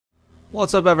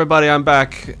What's up, everybody? I'm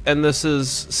back, and this is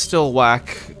still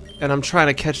Wack, and I'm trying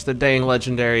to catch the dang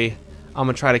legendary. I'm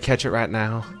gonna try to catch it right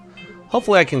now.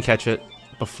 Hopefully I can catch it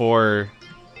before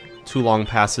too long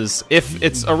passes. If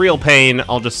it's a real pain,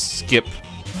 I'll just skip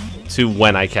to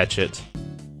when I catch it.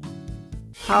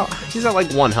 He's at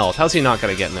like 1 health. How's he not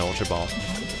gonna get in the Ultra Ball?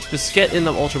 Just get in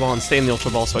the Ultra Ball and stay in the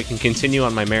Ultra Ball so I can continue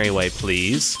on my merry way,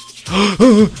 please.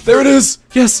 There it is!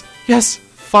 Yes! Yes!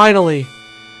 Finally!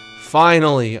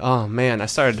 Finally! Oh man, I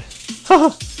started...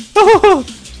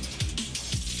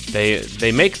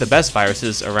 They make the best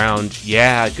viruses around,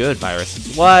 yeah, good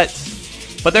viruses. What?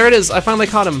 But there it is, I finally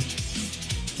caught him.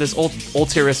 This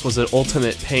Ultiris was an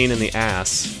ultimate pain in the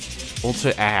ass.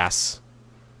 Ultra ass.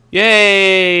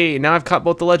 Yay! Now I've caught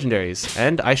both the legendaries,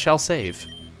 and I shall save.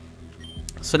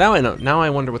 So now I know, now I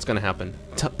wonder what's gonna happen.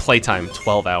 Playtime,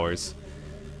 12 hours.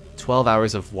 12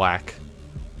 hours of Wack.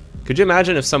 Could you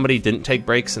imagine if somebody didn't take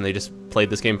breaks and they just played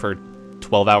this game for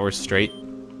 12 hours straight?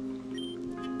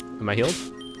 Am I healed?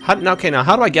 Okay, now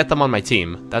how do I get them on my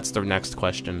team? That's the next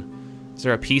question. Is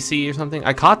there a PC or something?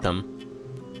 I caught them.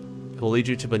 It will lead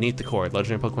you to Beneath the Core.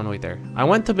 Legendary Pokemon wait there. I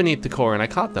went to Beneath the Core and I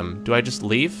caught them. Do I just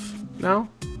leave now?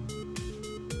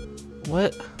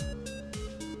 What?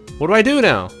 What do I do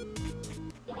now?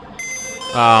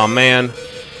 Oh man.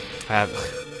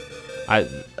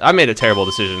 I made a terrible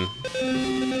decision.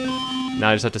 Now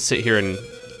I just have to sit here and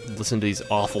listen to these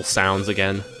awful sounds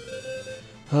again.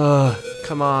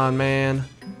 Come on, man.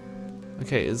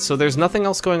 Okay, so there's nothing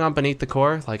else going on beneath the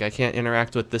core? Like I can't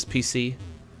interact with this PC?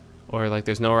 Or like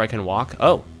there's nowhere I can walk?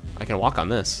 Oh, I can walk on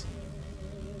this.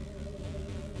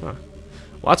 Huh.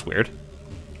 Well, that's weird.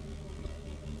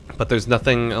 But there's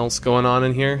nothing else going on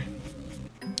in here?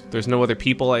 There's no other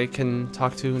people I can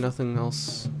talk to? Nothing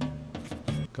else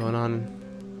going on?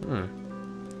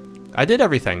 I did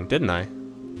everything, didn't I?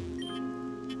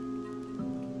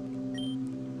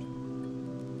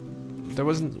 There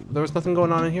was nothing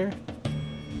going on in here?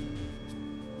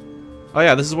 Oh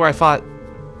yeah, this is where I fought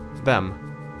them.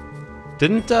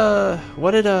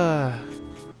 What did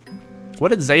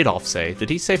Zadolf say? Did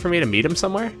he say for me to meet him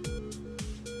somewhere?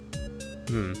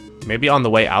 Maybe on the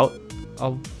way out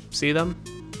I'll see them?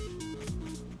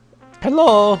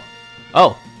 Hello!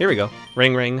 Oh, here we go.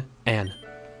 Ring ring, Anne.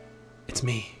 It's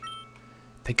me.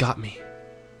 They got me.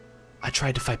 I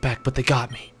tried to fight back, but they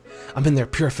got me. I'm in their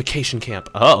purification camp.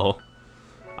 Oh.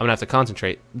 I'm gonna have to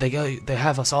concentrate. They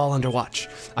have us all under watch.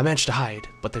 I managed to hide,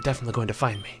 but they're definitely going to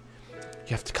find me.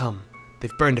 You have to come.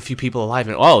 They've burned a few people alive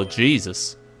and oh,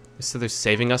 Jesus. So they're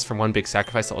saving us from one big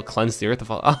sacrifice that will cleanse the earth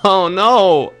of all. Oh,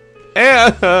 no.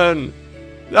 Anne!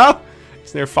 No!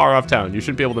 It's near far off town. You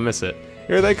shouldn't be able to miss it.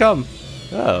 Here they come.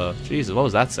 Oh, Jesus, what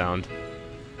was that sound?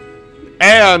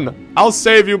 Anne! I'll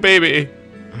save you, baby!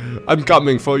 I'm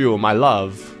coming for you, my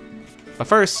love. But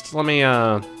first, let me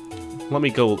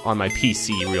go on my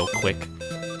PC real quick.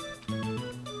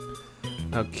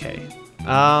 Okay.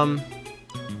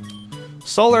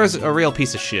 Solar's a real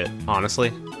piece of shit,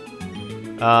 honestly.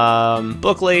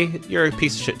 Bookley, you're a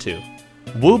piece of shit too.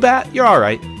 Woobat, you're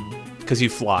alright, because you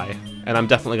fly, and I'm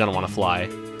definitely gonna want to fly.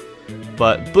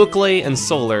 But Bookley and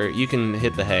Solar, you can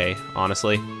hit the hay,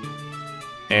 honestly.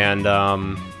 And,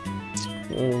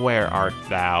 where art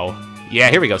thou?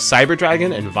 Yeah, here we go. Cyber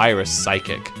Dragon and Virus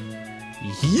Psychic.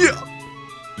 Yeah!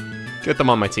 Get them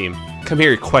on my team. Come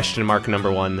here, question mark number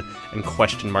 1 and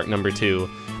question mark number 2.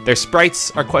 Their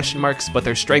sprites are question marks, but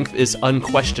their strength is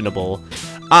unquestionable.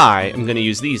 I am gonna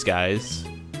use these guys.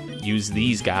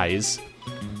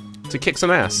 To kick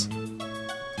some ass.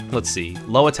 Let's see.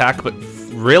 Low attack, but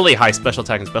really high special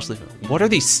attack and special defense. What are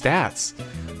these stats?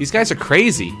 These guys are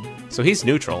crazy. So he's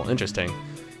neutral. Interesting.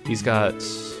 He's got...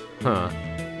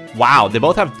 Wow, they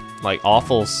both have, like,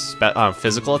 awful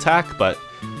physical attack, but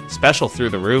special through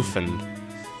the roof, and...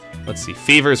 Let's see.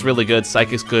 Fever's really good.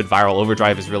 Psychic's good. Viral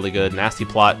Overdrive is really good. Nasty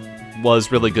Plot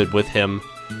was really good with him.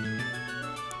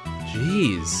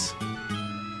 Jeez.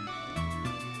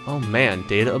 Oh, man.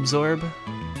 Data Absorb?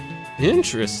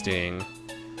 Interesting.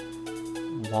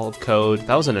 Wall of Code.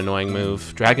 That was an annoying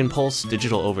move. Dragon Pulse,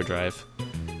 Digital Overdrive.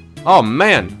 Oh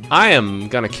man, I am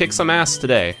gonna kick some ass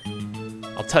today.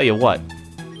 I'll tell you what.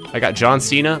 I got John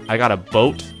Cena, I got a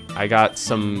boat, I got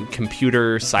some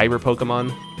computer cyber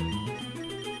Pokemon.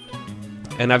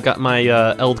 And I've got my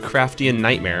Eldcraftian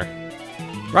Nightmare.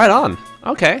 Right on.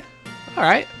 Okay.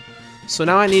 Alright. So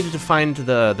now I needed to find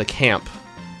the camp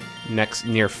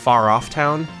near Far Off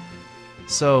Town.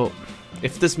 So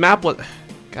if this map was...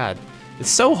 God.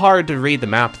 It's so hard to read the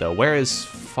map, though. Where is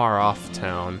Far Off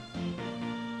Town?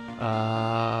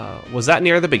 Was that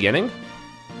near the beginning?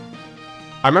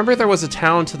 I remember there was a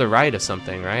town to the right of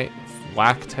something, right?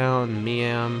 Wack Town,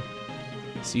 Miam.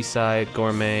 Seaside,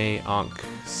 Gourmet, Ankh,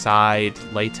 Side,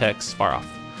 Latex, Far Off.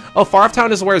 Oh, Far Off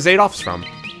Town is where Zadolf's from.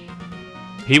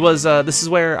 He was, this is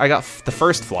where I got the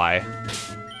first fly.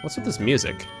 What's with this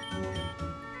music?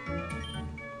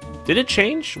 Did it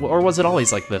change? Or was it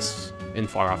always like this in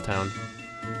Far Off Town?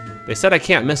 They said I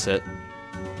can't miss it.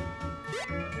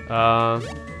 Well,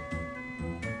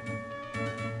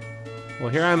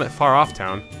 here I am at Far Off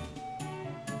Town.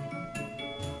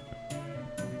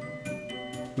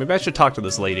 Maybe I should talk to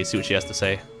this lady, see what she has to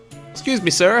say. Excuse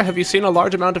me, sir, have you seen a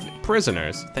large amount of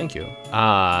prisoners? Thank you.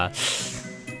 I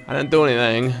didn't do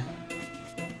anything.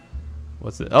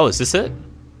 What's it? Oh, is this it?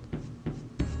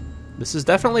 This is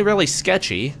definitely really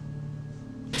sketchy.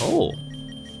 Oh.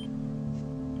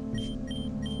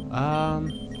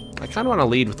 I kind of want to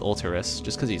lead with Ultiris,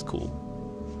 just because he's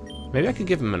cool. Maybe I could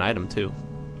give him an item, too.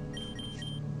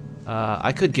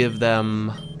 I could give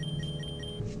them...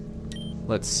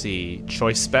 Let's see,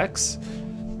 choice specs.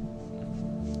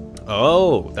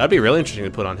 Oh, that'd be really interesting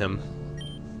to put on him.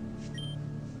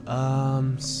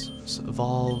 So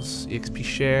evolves, EXP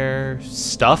share,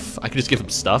 stuff. I could just give him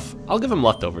stuff. I'll give him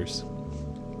leftovers.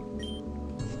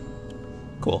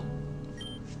 Cool.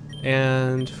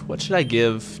 And what should I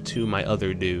give to my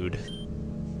other dude?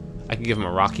 I could give him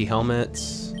a rocky helmet.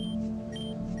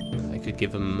 I could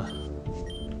give him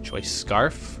choice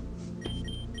scarf.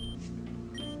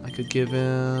 I could give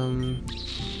him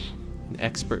an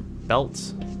expert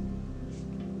belt.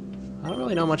 I don't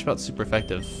really know much about super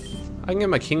effective. I can give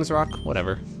him a King's Rock,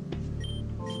 whatever.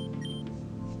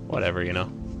 Whatever, you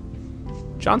know.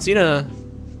 John Cena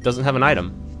doesn't have an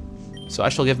item, so I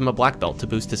shall give him a black belt to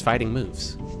boost his fighting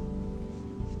moves.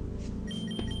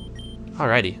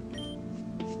 Alrighty.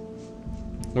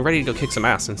 We're ready to go kick some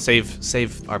ass and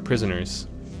save our prisoners.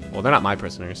 Well, they're not my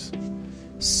prisoners.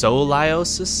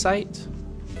 Solios' site?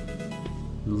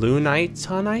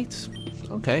 Lunaitonite?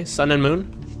 Okay, Sun and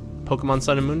Moon. Pokemon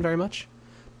Sun and Moon very much.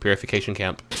 Purification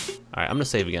Camp. Alright, I'm gonna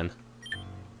save again.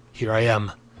 Here I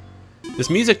am. This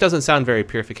music doesn't sound very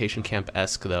Purification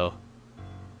Camp-esque, though.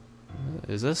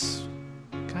 Is this?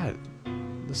 God,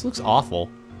 this looks awful.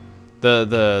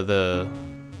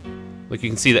 Like, you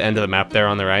can see the end of the map there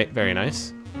on the right. Very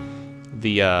nice.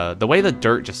 The way the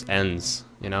dirt just ends,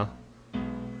 you know?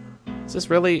 Is this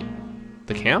really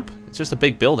the camp? It's just a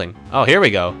big building. Oh, here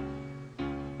we go.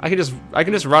 I can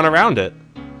just run around it.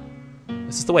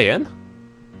 Is this the way in?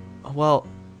 Well,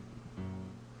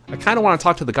 I kind of want to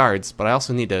talk to the guards, but I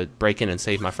also need to break in and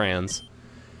save my friends.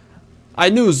 I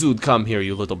knew Zood come here,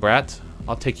 you little brat.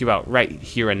 I'll take you out right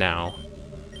here and now.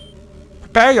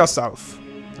 Prepare yourself.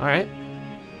 All right.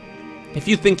 If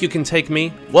you think you can take me...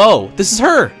 Whoa, this is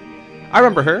her! I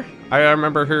remember her. I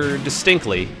remember her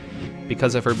distinctly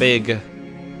because of her big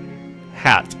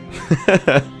hat.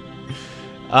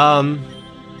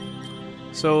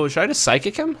 So should I just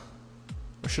psychic him?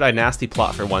 Or should I nasty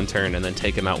plot for one turn and then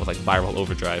take him out with like viral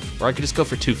overdrive? Or I could just go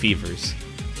for 2 fevers.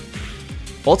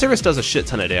 Ultiris does a shit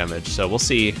ton of damage, so we'll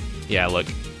see. Yeah, look.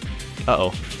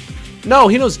 Uh-oh. No,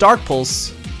 he knows Dark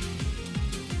Pulse.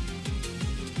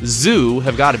 Zoo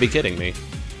have got to be kidding me.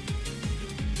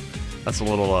 That's a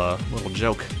little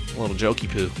joke. A little jokey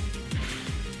poo.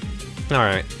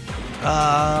 Alright.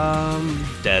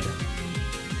 Dead.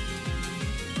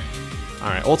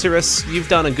 Alright, Ultiris, you've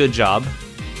done a good job.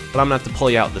 But I'm gonna have to pull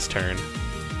you out this turn.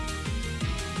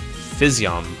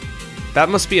 Physium. That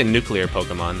must be a nuclear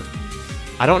Pokemon.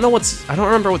 I don't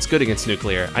remember what's good against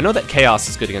nuclear. I know that Chaos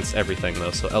is good against everything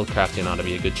though, so Eldcraftian ought to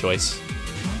be a good choice.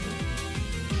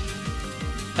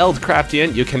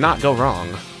 Eldcraftian, you cannot go wrong.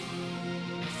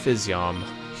 Physium.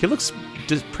 He looks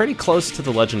pretty close to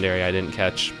the legendary I didn't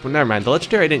catch. But never mind, the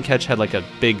legendary I didn't catch had like a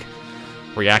big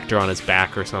reactor on his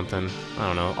back or something. I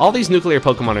don't know. All these nuclear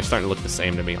Pokemon are starting to look the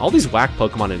same to me. All these Wack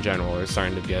Pokemon in general are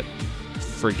starting to get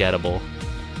forgettable.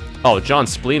 Oh, John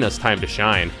Spleena's time to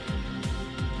shine.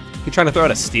 You trying to throw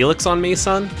out a Steelix on me,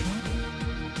 son?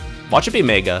 Watch it be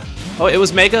Mega. Oh, it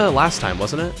was Mega last time,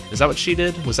 wasn't it? Is that what she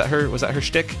did? Was that her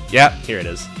shtick? Yeah, here it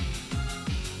is.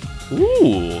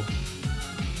 Ooh.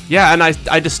 Yeah, and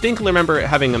I distinctly remember her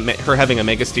having a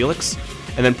Mega Steelix,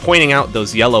 and then pointing out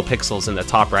those yellow pixels in the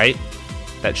top right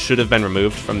that should have been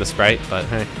removed from the sprite, but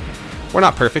hey, we're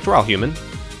not perfect, we're all human.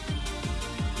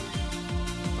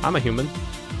 I'm a human.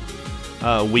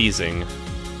 Wheezing.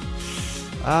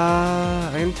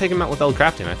 I'm gonna take him out with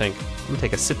Eldcraftian, I think. I'm gonna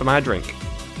take a sip of my drink.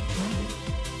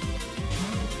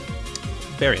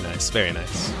 Very nice, very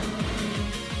nice.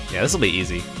 Yeah, this'll be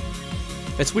easy.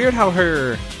 It's weird how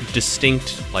her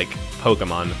distinct, like,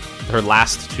 Pokemon, her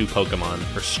last 2 Pokemon,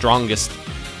 her strongest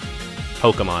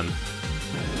Pokemon,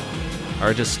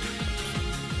 are just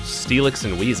Steelix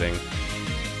and Wheezing.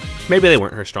 Maybe they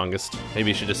weren't her strongest.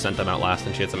 Maybe she just sent them out last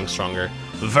and she had something stronger.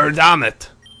 Verdammt!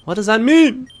 What does that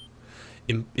mean?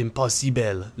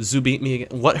 Impossible. Zu beat me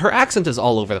again. What? Her accent is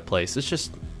all over the place. It's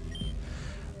just...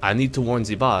 I need to warn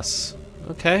the boss.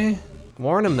 Okay.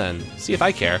 Warn him then. See if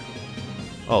I care.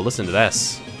 Oh, listen to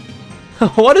this.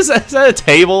 What is that? Is that a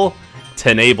table?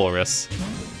 Tenebrous.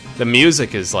 The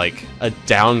music is like a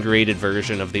downgraded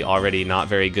version of the already not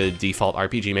very good default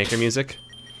RPG Maker music.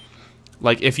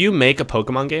 Like, if you make a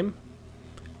Pokemon game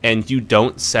and you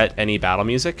don't set any battle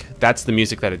music, that's the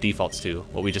music that it defaults to,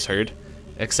 what we just heard.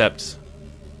 Except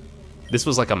this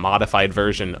was like a modified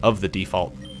version of the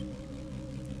default.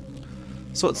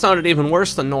 So it sounded even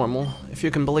worse than normal, if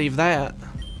you can believe that.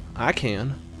 I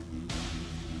can.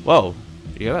 Whoa,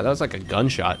 you hear that? That was like a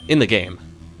gunshot in the game.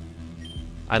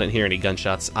 I didn't hear any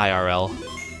gunshots IRL.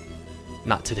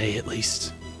 Not today, at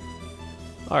least.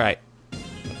 Alright.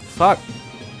 Fuck.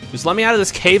 Just let me out of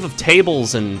this cave of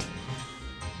tables and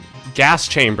gas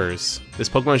chambers. This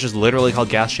Pokemon is just literally called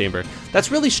Gas Chamber. That's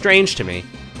really strange to me.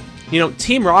 You know,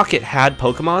 Team Rocket had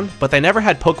Pokemon, but they never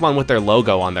had Pokemon with their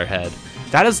logo on their head.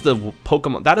 That is the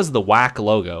Pokemon. That is the Wack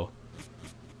logo.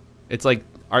 It's like,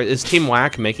 is Team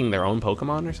Wack making their own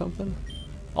Pokemon or something?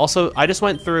 Also, I just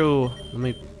went through. Let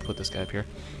me put this guy up here.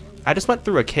 I just went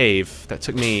through a cave that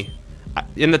took me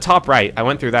in the top right. I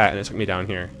went through that and it took me down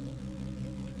here.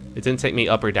 It didn't take me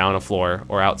up or down a floor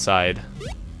or outside.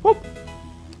 Whoop.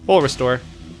 Full restore.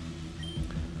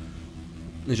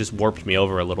 It just warped me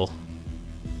over a little.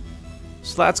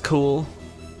 So that's cool.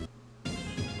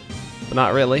 But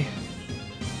not really.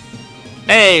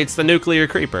 Hey, it's the nuclear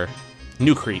creeper.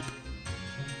 New Creep.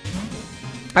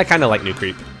 I kind of like New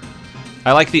Creep.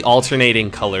 I like the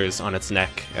alternating colors on its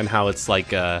neck and how it's like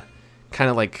kind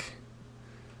of like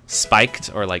spiked,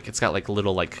 or like it's got like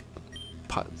little like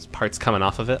parts coming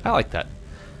off of it. I like that.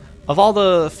 Of all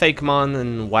the Fakemon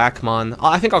and Wackmon,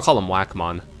 I think I'll call them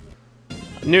Wackmon.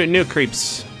 New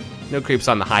Creep's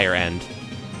on the higher end.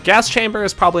 Gas Chamber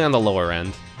is probably on the lower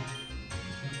end.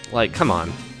 Like, come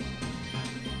on.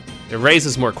 It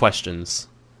raises more questions.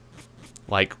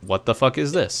 Like, what the fuck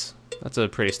is this? That's a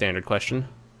pretty standard question.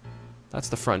 That's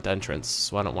the front entrance,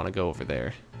 so I don't want to go over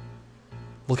there.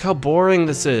 Look how boring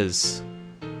this is.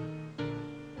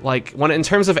 Like, in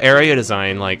terms of area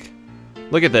design, like,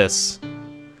 look at this.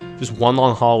 Just one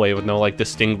long hallway with no, like,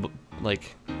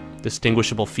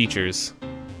 distinguishable features.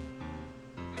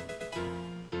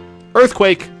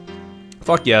 Earthquake!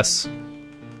 Fuck yes.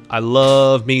 I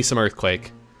love me some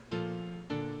Earthquake.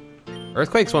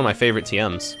 Earthquake's one of my favorite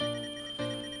TMs.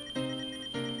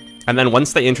 And then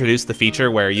once they introduced the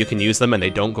feature where you can use them and they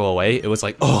don't go away, it was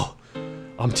like, oh,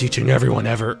 I'm teaching everyone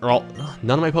ever.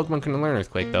 None of my Pokemon can learn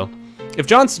Earthquake, though. If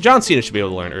John Cena should be able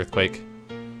to learn Earthquake.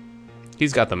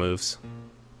 He's got the moves.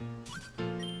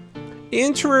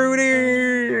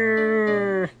 Intruder!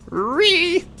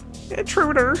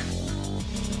 Intruder!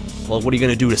 Well, what are you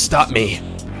gonna do to stop me?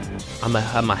 I'm a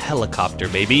helicopter,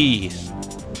 baby.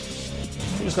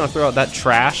 I'm just gonna throw out that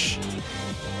trash.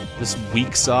 This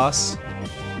weak sauce.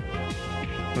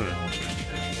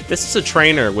 This is a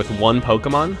trainer with one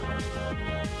Pokemon.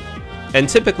 And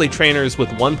typically trainers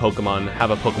with one Pokemon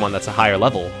have a Pokemon that's a higher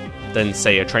level than,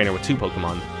 say, a trainer with two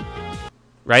Pokemon.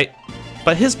 Right?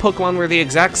 But his Pokemon were the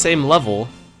exact same level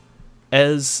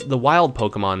as the wild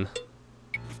Pokemon.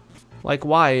 Like,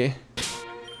 why?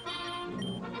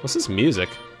 What's this music?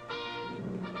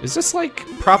 Is this like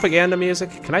propaganda music?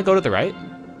 Can I go to the right?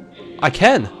 I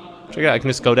can! Check it out, I can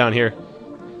just go down here.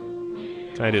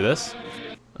 Can I do this?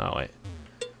 Oh, wait.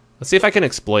 Let's see if I can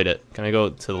exploit it. Can I go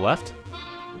to the left?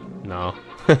 No.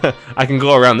 I can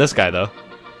go around this guy, though.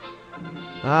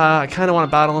 I kind of want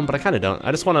to battle him, but I kind of don't.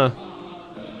 I just want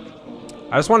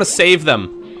to save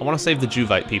them. I want to save the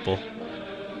Juvite people.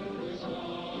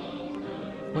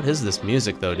 What is this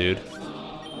music, though, dude?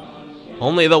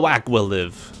 Only the Wack will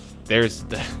live. There's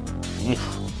the...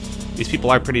 These people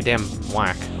are pretty damn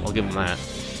whack. I'll give them that.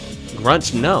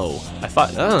 Grunt, no. I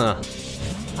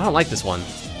don't like this one.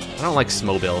 I don't like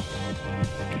Smobile.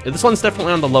 This one's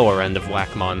definitely on the lower end of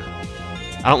Wackmon.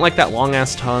 I don't like that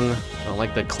long-ass tongue. I don't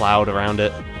like the cloud around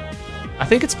it. I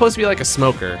think it's supposed to be like a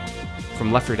smoker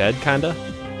from Left 4 Dead, kinda.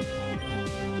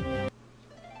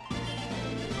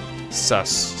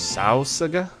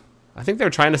 Sausaga? I think they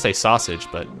were trying to say sausage,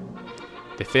 but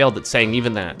they failed at saying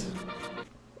even that.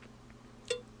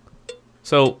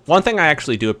 So, one thing I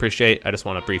actually do appreciate, I just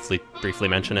want to briefly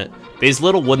mention it. These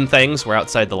little wooden things were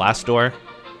outside the last door.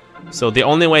 So the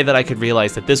only way that I could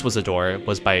realize that this was a door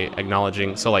was by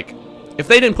acknowledging, so like, if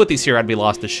they didn't put these here, I'd be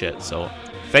lost as shit, so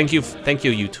thank you,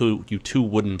 you two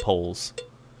wooden poles.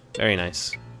 Very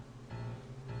nice.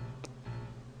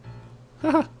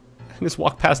 Haha, Just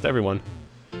walk past everyone.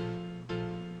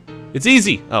 It's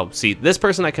easy! Oh, see, this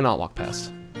person I cannot walk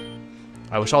past.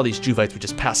 I wish all these Juvites would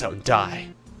just pass out and die.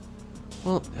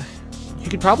 Well, you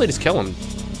could probably just kill him.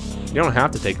 You don't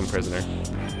have to take him prisoner.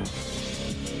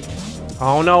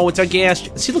 Oh no, it's a gas.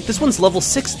 See, look, this one's level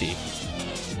 60.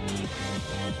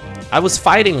 I was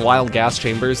fighting wild gas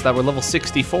chambers that were level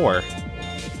 64.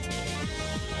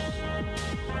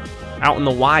 Out in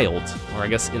the wild, or I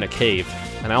guess in a cave.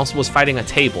 And I also was fighting a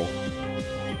table.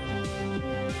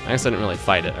 I guess I didn't really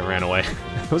fight it, I ran away.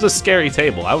 It was a scary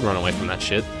table, I would run away from that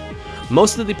shit.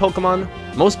 Most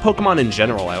Pokemon in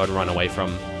general I would run away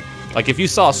from. Like if you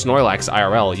saw Snorlax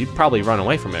IRL, you'd probably run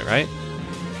away from it, right?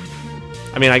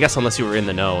 I mean, I guess unless you were in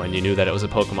the know and you knew that it was a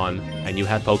Pokemon and you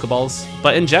had Pokeballs.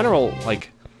 But in general,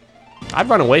 like, I'd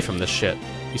run away from this shit.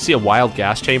 You see a wild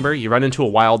gas chamber, you run into a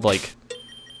wild, like...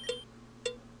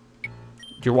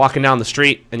 You're walking down the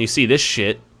street and you see this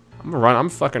shit, I'm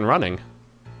fucking running.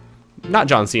 Not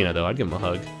John Cena, though. I'd give him a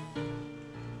hug.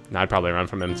 No, I'd probably run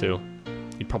from him, too.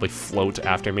 He'd probably float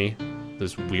after me.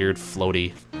 This weird,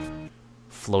 floaty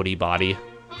body.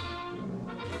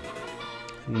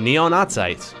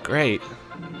 Neonazite. Great.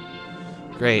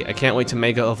 Great. I can't wait to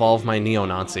Mega Evolve my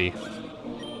Neonazi.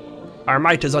 Our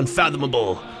might is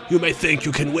unfathomable. You may think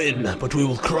you can win, but we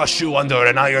will crush you under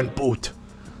an iron boot.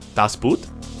 Das Boot?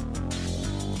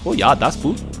 Oh yeah, das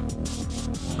Boot.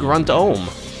 Grunt Ohm.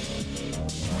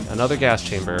 Another gas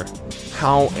chamber.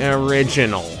 How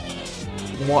original.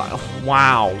 What?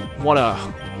 Wow. What a...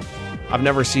 I've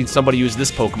never seen somebody use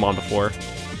this Pokemon before.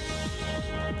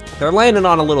 They're landing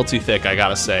on a little too thick, I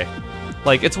gotta say.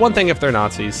 Like, it's one thing if they're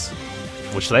Nazis,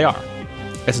 which they are.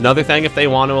 It's another thing if they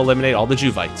want to eliminate all the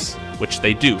Juvites, which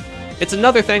they do. It's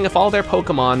another thing if all their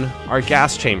Pokemon are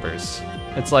gas chambers.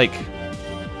 It's like...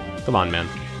 Come on, man.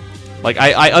 Like,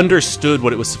 I understood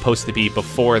what it was supposed to be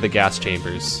before the gas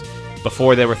chambers.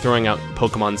 Before they were throwing out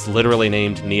Pokemons literally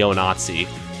named Neo-Nazi.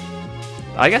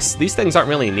 I guess these things aren't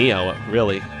really Neo,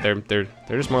 really. They're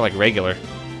just more like regular.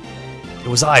 It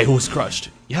was I who was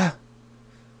crushed. Yeah.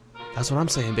 That's what I'm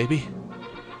saying, baby.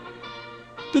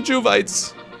 The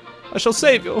Juvites. I shall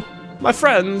save you. My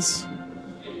friends.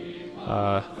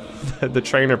 The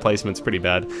trainer placement's pretty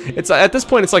bad. It's at this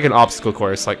point it's like an obstacle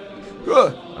course, like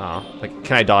like,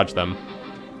 can I dodge them?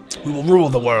 We will rule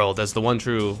the world as the one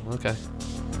true... Okay.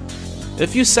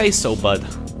 If you say so, bud.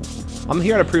 I'm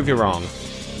here to prove you wrong.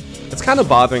 It's kind of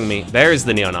bothering me. There's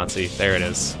the Neo-Nazi. There it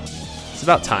is. It's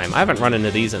about time. I haven't run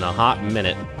into these in a hot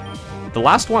minute. The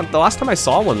last time I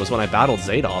saw one was when I battled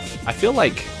Zadolf. I feel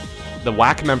like the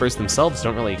Wack members themselves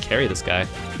don't really carry this guy.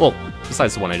 Well,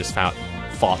 besides the one I just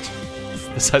fought.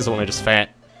 Besides the one I just fought.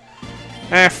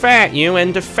 I fought you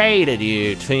and defeated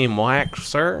you, Team Wack,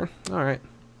 sir. Alright.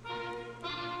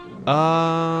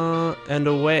 And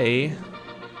away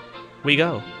we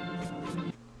go.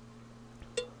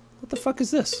 What the fuck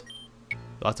is this?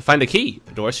 We'll have to find a key.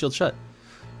 The door's sealed shut.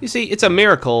 You see, it's a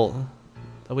miracle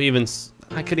that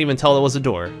I couldn't even tell there was a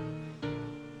door.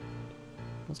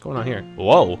 What's going on here?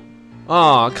 Whoa.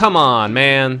 Aw, come on,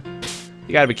 man.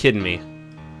 You gotta be kidding me.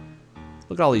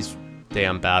 Look at all these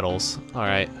damn battles.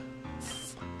 Alright.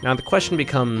 Now the question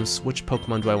becomes, which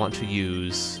Pokemon do I want to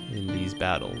use in these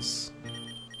battles?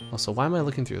 Also, why am I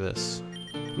looking through this?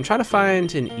 I'm trying to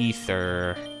find an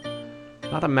Ether.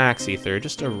 Not a Max Ether,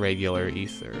 just a regular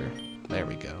Ether. There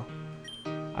we go.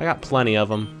 I got plenty of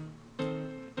them.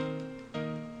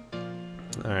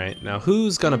 Alright, now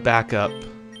who's gonna back up?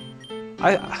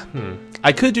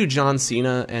 I could do John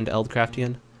Cena and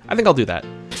Eldcraftian. I think I'll do that.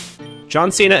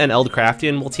 John Cena and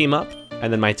Eldcraftian will team up,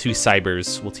 and then my two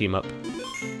Cybers will team up.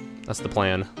 That's the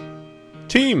plan.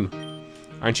 Team!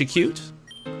 Aren't you cute?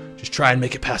 Just try and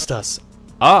make it past us.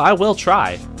 I will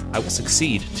try. I will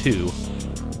succeed, too.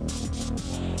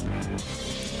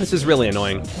 This is really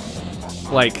annoying.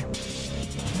 Like...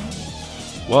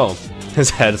 Whoa. His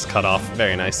head is cut off.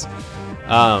 Very nice.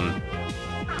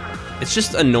 It's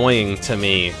just annoying to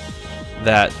me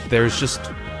that there's just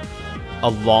a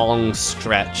long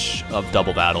stretch of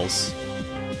double battles.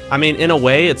 I mean, in a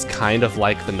way, it's kind of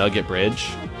like the Nugget Bridge,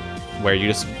 where you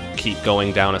just keep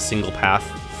going down a single path,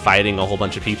 fighting a whole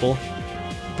bunch of people.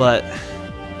 But,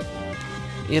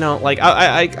 you know, like,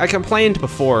 I complained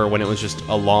before when it was just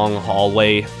a long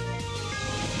hallway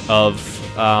of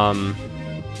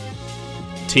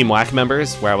Team Wack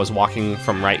members, where I was walking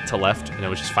from right to left, and I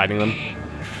was just fighting them.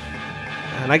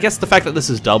 And I guess the fact that this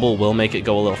is double will make it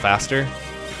go a little faster.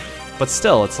 But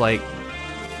still, it's like,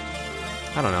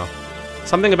 I don't know.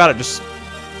 Something about it just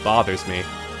bothers me.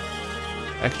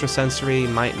 Extrasensory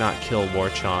might not kill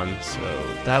Warchon, so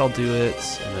that'll do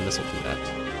it, and then this will do that.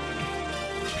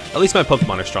 At least my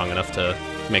Pokemon are strong enough to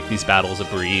make these battles a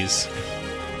breeze.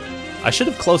 I should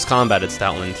have close combated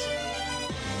Stoutland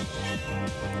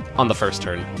on the first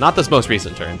turn, not this most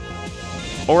recent turn.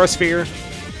 Aura Sphere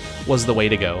was the way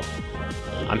to go.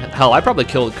 Hell, I probably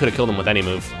could have killed him with any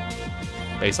move,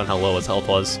 based on how low his health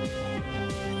was.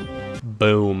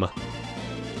 Boom.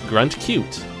 Grunt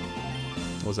Cute.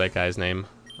 What was that guy's name?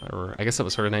 Or I guess that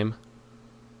was her name.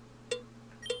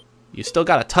 You still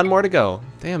got a ton more to go.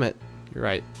 Damn it. You're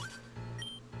right.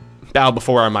 Bow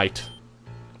before I might.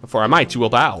 Before I might, you will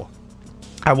bow.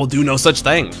 I will do no such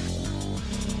thing.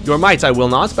 Your might I will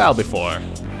not bow before.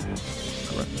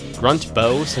 Grunt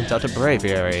Bow sent out a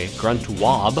braviary. Grunt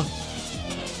Wob.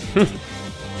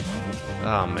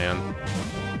 Oh man.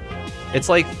 It's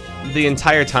like the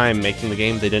entire time making the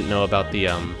game they didn't know about the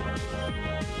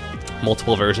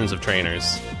multiple versions of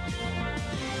trainers.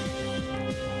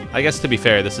 I guess to be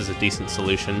fair, this is a decent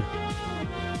solution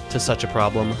to such a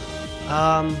problem.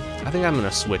 I think I'm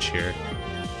gonna switch here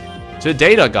to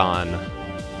Thundaga,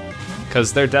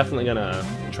 because they're definitely gonna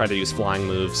try to use flying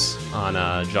moves on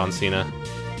John Cena.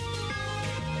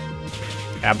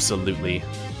 Absolutely.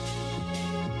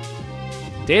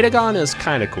 Thundaga is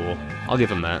kind of cool. I'll give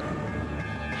him that.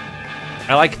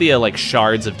 I like the like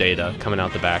shards of data coming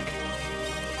out the back.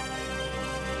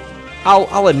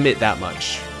 I'll admit that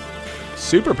much.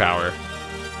 Superpower.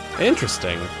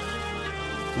 Interesting.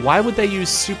 Why would they use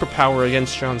superpower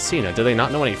against John Cena? Do they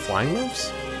not know any flying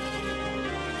moves?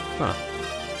 Huh.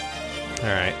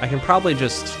 Alright, I can probably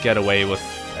just get away with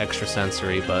extra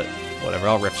sensory, but whatever,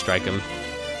 I'll Rift Strike him.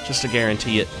 Just to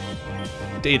guarantee it.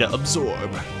 Data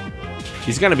Absorb.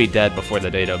 He's gonna be dead before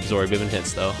the Data Absorb even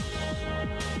hits, though.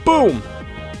 Boom!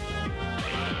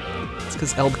 It's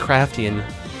because Eldcraftian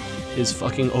is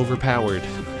fucking overpowered.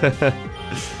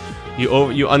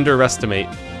 You underestimate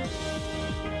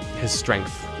his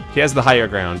strength. He has the higher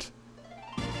ground.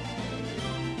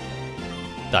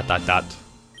 Dot dot dot.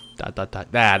 Dot dot dot.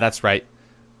 Ah, that's right.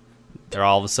 They're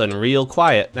all of a sudden real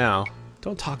quiet now.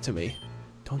 Don't talk to me.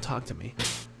 Don't talk to me.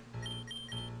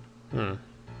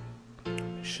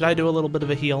 Should I do a little bit of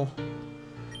a heal?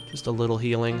 Just a little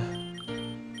healing.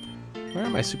 Where are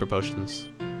my super potions?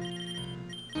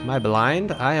 Am I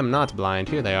blind? I am not blind.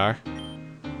 Here they are.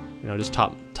 You know, just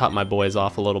top my boys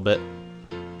off a little bit.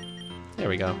 There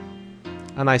we go.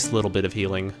 A nice little bit of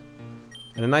healing.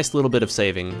 And a nice little bit of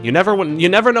saving. You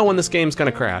never know when this game's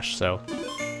gonna crash, so.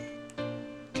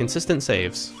 Consistent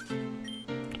saves.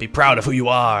 Be proud of who you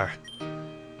are.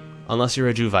 Unless you're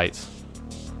a Juvite.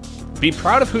 Be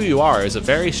proud of who you are is a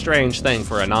very strange thing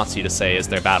for a Nazi to say as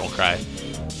their battle cry.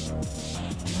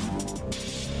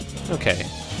 Okay.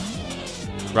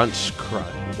 Grunch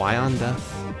Crud. Why on death?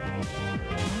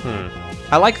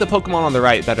 I like the Pokemon on the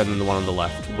right better than the one on the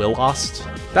left. Willost.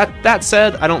 That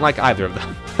said, I don't like either of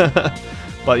them.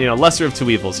 But, you know, lesser of two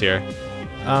evils here.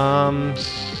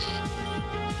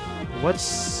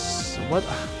 What?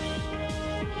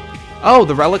 Oh,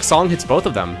 the Relic Song hits both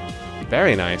of them.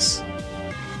 Very nice.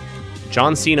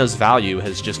 John Cena's value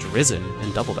has just risen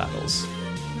in double battles.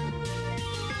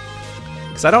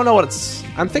 Because I don't know what it's...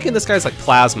 I'm thinking this guy's like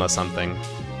Plasma something.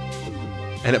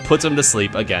 And it puts him to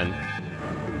sleep again.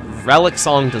 Relic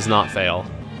Song does not fail.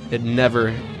 It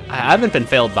never... I haven't been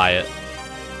failed by it.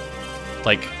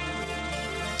 Like...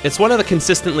 It's one of the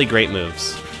consistently great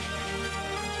moves.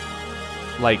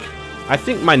 Like, I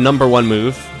think my #1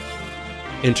 move,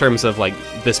 in terms of like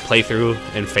this playthrough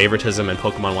and favoritism in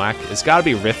Pokemon Wack, has got to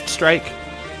be Rift Strike.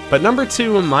 But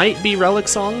 #2 might be Relic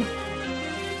Song,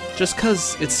 just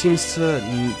because it seems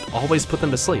to always put them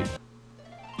to sleep.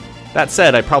 That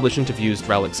said, I probably shouldn't have used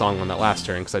Relic Song on that last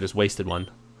turn, because I just wasted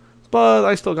one. But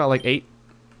I still got like 8.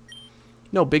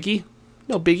 No biggie.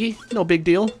 No biggie. No big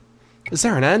deal. Is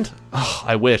there an end? Oh,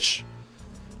 I wish.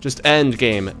 Just end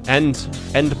game. End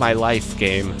my life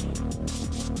game.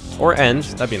 Or end.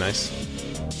 That'd be nice.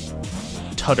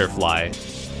 Tutterfly.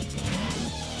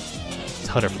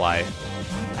 Tutterfly.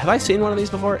 Have I seen one of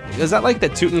these before? Is that like the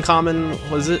Tutankhamun?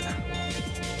 Was it?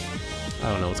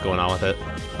 I don't know what's going on with it.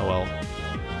 Oh well.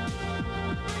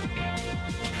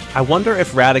 I wonder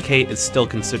if Raticate is still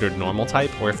considered normal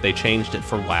type, or if they changed it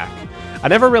for Wack. I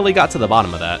never really got to the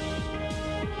bottom of that.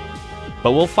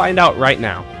 But we'll find out right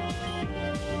now.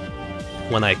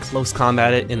 When I close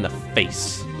combat it in the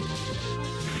face.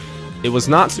 It was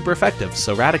not super effective,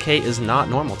 so Raticate is not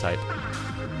normal type.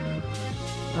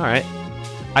 Alright.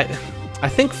 I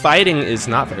think fighting is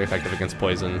not very effective against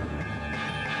poison.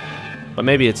 But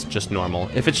maybe it's just normal.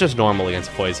 If it's just normal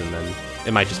against poison, then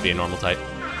it might just be a normal type.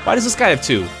 Why does this guy have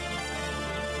 2?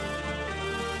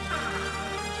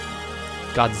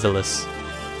 Godzillas.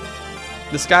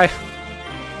 This guy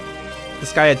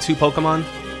had 2 Pokemon.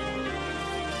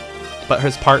 but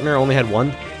his partner only had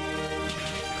 1.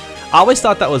 I always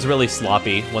thought that was really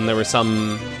sloppy when there were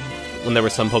some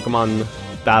Pokemon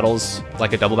battles,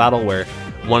 like a double battle, where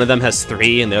one of them has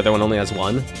 3 and the other one only has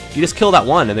 1. You just kill that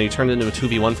one and then you turn it into a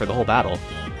 2v1 for the whole battle.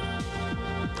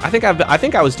 I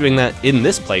think I was doing that in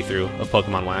this playthrough of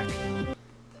Pokemon Wack.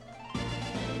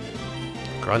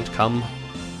 Grunt Cum.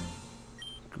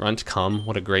 Grunt Cum,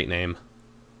 what a great name.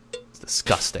 It's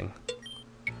disgusting.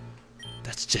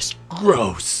 That's just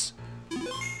gross.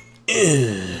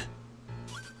 Ugh.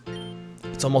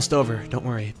 It's almost over, don't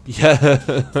worry. Yeah.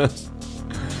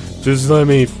 Just let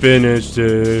me finish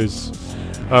this.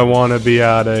 I want to be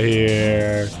out of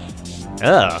here.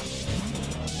 Ugh.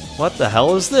 What the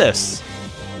hell is this?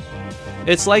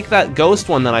 It's like that ghost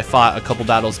one that I fought a couple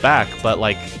battles back, but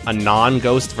like a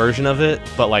non-ghost version of it,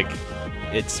 but like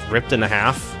it's ripped in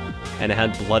half and it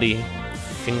had bloody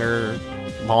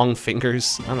long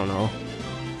fingers. I don't know.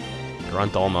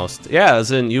 Grunt almost. Yeah,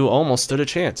 as in you almost stood a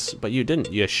chance, but you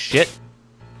didn't, you shit.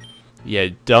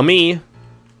 You dummy.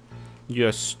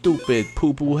 You stupid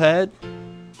poo-poo head.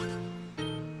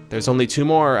 There's only 2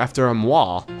 more after a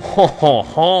moi. Ho ho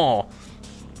ho.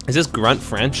 Is this Grunt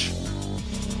French?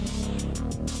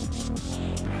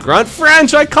 Grunt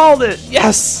French, I called it!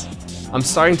 Yes! I'm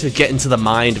starting to get into the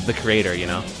mind of the creator, you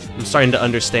know? I'm starting to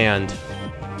understand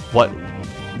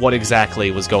what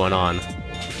exactly was going on.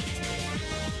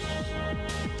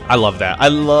 I love that. I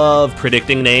love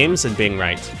predicting names and being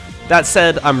right. That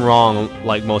said, I'm wrong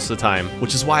like most of the time,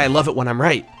 which is why I love it when I'm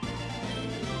right.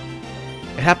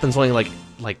 It happens only like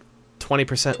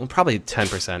 20%, well, probably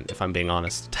 10% if I'm being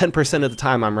honest. 10% of the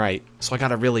time I'm right, so I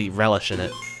gotta really relish in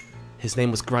it. His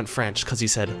name was Grunt French because he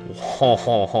said, ho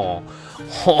ho ho,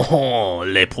 ho ho,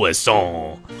 les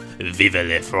poissons, vive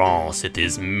les France, it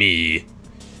is me.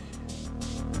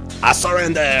 I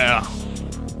surrender.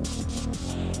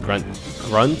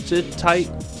 Grunted tight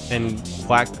and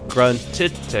Wack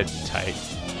grunted tight.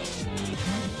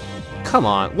 Come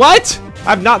on, what?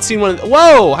 I've not seen one.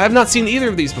 Whoa, I have not seen either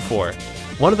of these before.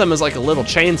 One of them is like a little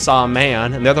chainsaw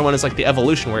man, and the other one is like the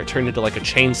evolution where it turned into like a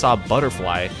chainsaw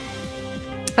butterfly.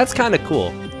 That's kind of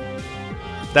cool.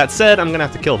 That said, I'm gonna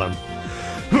have to kill them.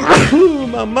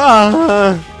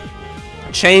 Mama!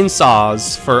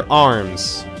 Chainsaws for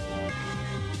arms.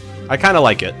 I kind of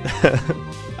like it.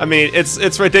 I mean,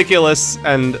 it's ridiculous,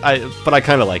 but I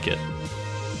kind of like it.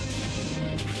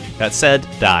 That said,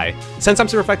 die. Since I'm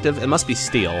super effective, it must be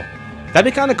steel. That'd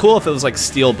be kind of cool if it was like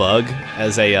Steel Bug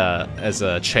as a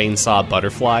chainsaw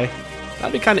butterfly.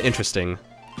 That'd be kind of interesting.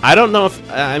 I don't know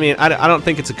if, I mean, I don't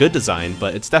think it's a good design,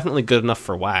 but it's definitely good enough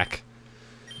for Wack.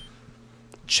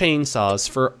 Chainsaws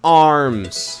for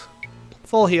arms.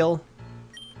 Full heal.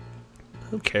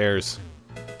 Who cares?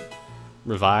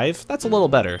 Revive? That's a little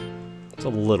better. It's a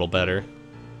little better.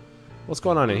 What's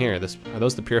going on in here? Are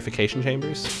those the purification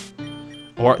chambers?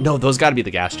 Or, no, those gotta be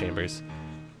the gas chambers.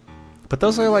 But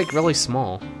those are like really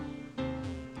small.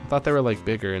 I thought they were like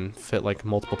bigger and fit like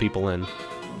multiple people in.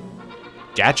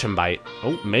 Gachambite.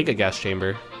 Oh, Mega Gas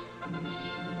Chamber.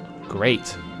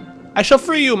 Great. I shall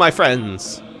free you, my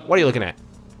friends! What are you looking at?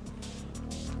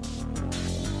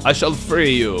 I shall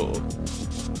free you.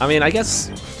 I mean, I guess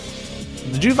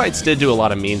the Juvites did do a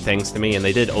lot of mean things to me, and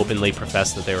they did openly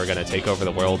profess that they were going to take over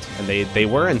the world, and they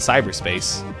were in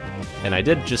cyberspace, and I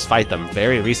did just fight them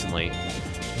very recently.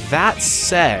 That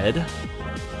said,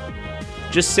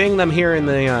 just seeing them here in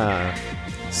the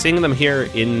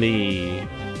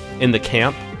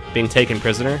camp, being taken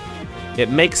prisoner, it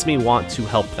makes me want to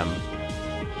help them.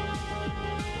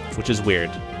 Which is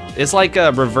weird. It's like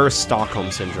a reverse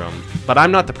Stockholm Syndrome, but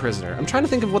I'm not the prisoner. I'm trying to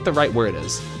think of what the right word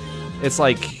is. It's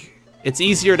like, it's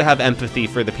easier to have empathy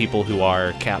for the people who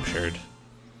are captured.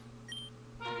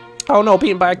 Oh no,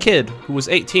 beaten by a kid, who was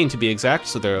 18 to be exact,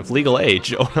 so they're of legal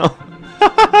age. Oh no.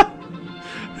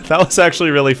 That was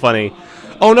actually really funny.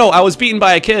 Oh no, I was beaten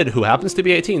by a kid who happens to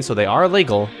be 18, so they are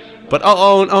legal. But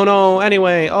oh no,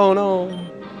 anyway, oh no.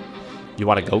 You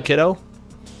wanna go, kiddo?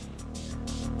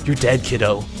 You're dead,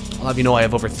 kiddo. I'll have you know I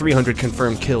have over 300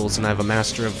 confirmed kills, and I have a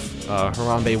master of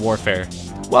Harambe warfare.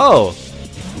 Whoa!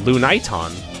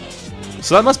 Lunaiton.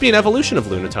 So that must be an evolution of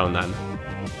Lunatone, then.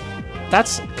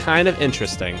 That's kind of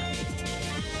interesting.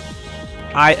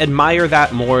 I admire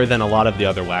that more than a lot of the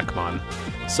other Wackmon.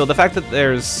 So the fact that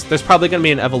there's probably going to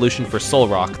be an evolution for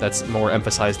Solrock that's more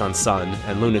emphasized on sun,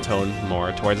 and Lunatone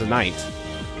more towards night.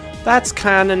 That's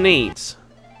kind of neat.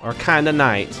 Or kind of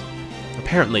night.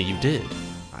 Apparently you did.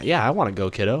 Yeah, I want to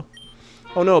go, kiddo.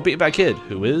 Oh no, beat by kid,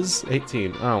 who is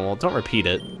 18. Oh, well, don't repeat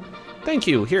it. Thank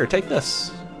you, here, take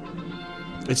this.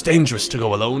 It's dangerous to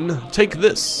go alone. Take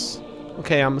this.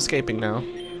 Okay, I'm escaping now.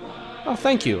 Oh,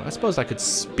 thank you. I suppose I could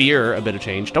spear a bit of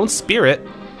change. Don't spear it.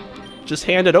 Just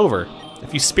hand it over.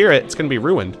 If you spear it, it's gonna be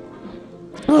ruined.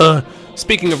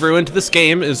 Speaking of ruined, this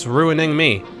game is ruining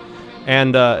me.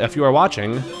 And if you are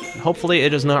watching, hopefully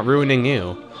it is not ruining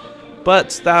you.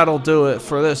 But that'll do it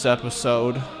for this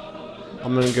episode.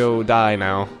 I'm gonna go die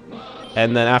now.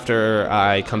 And then after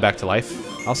I come back to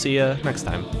life, I'll see you next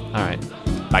time. Alright.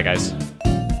 Bye, guys.